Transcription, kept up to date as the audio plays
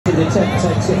the attempt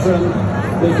takes it from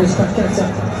Lucas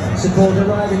Paqueta. Support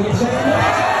arriving in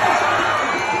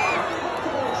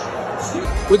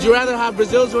Would you rather have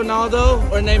Brazil's Ronaldo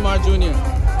or Neymar Jr.?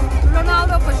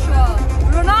 Ronaldo for sure.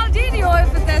 Ronaldinho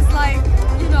if there's like,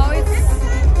 you know, it's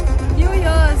New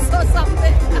Year's or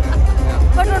something.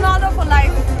 But Ronaldo for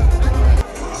life.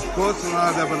 Of course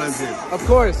Ronaldo Brazil. Of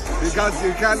course. Because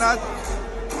you cannot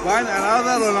find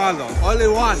another Ronaldo. Only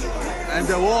one in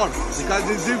the world. Because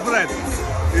it's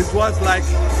different. It was like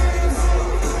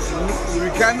we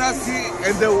cannot see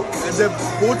in the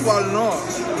football, no.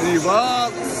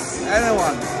 Neymar,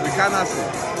 anyone. We cannot see.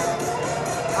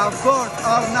 Of course,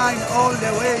 R9 all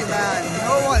the way, man.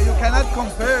 No one, you cannot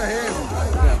compare him.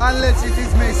 Unless it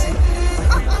is Messi.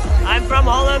 I'm from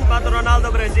Holland, but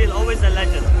Ronaldo Brazil, always a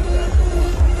legend.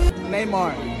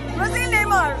 Neymar. Brazil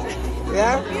Neymar.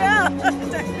 Yeah? Yeah.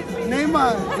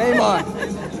 Neymar. Neymar.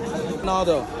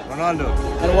 Ronaldo. Ronaldo.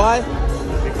 And why?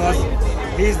 Because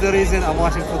he's the reason I'm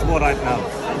watching football right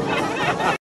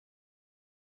now.